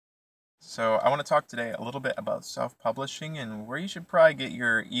So I want to talk today a little bit about self-publishing and where you should probably get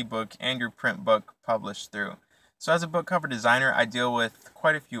your ebook and your print book published through. So as a book cover designer, I deal with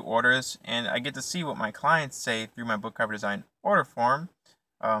quite a few orders and I get to see what my clients say through my book cover design order form.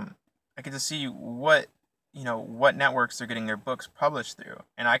 I get to see what networks they're getting their books published through.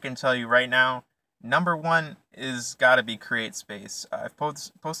 And I can tell you right now, number one is got to be CreateSpace. I've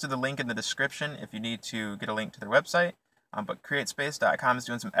posted the link in the description if you need to get a link to their website. But CreateSpace.com is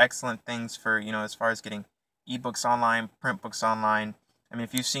doing some excellent things for, as far as getting ebooks online, print books online. I mean,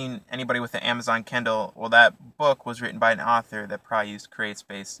 if you've seen anybody with an Amazon Kindle, well, that book was written by an author that probably used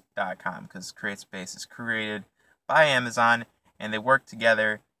CreateSpace.com because CreateSpace is created by Amazon and they work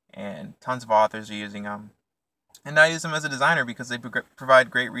together and tons of authors are using them. And I use them as a designer because they provide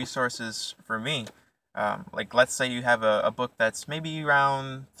great resources for me. Like, let's say you have a book that's maybe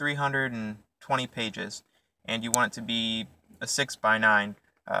around 320 pages and you want it to be a 6x9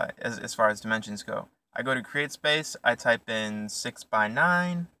 as far as dimensions go. I go to CreateSpace, I type in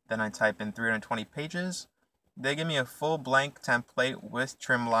 6x9, then I type in 320 pages. They give me a full blank template with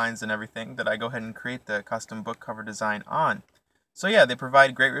trim lines and everything that I go ahead and create the custom book cover design on. So yeah, they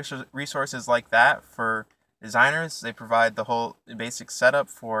provide great resources like that for designers. They provide the whole basic setup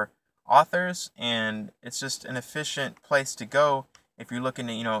for authors, and it's just an efficient place to go if you're looking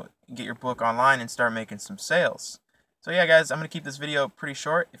to, get your book online and start making some sales. So yeah, guys, I'm going to keep this video pretty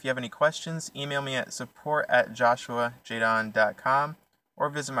short. If you have any questions, email me at support@joshuajadon.com or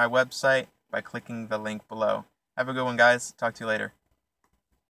visit my website by clicking the link below. Have a good one, guys. Talk to you later.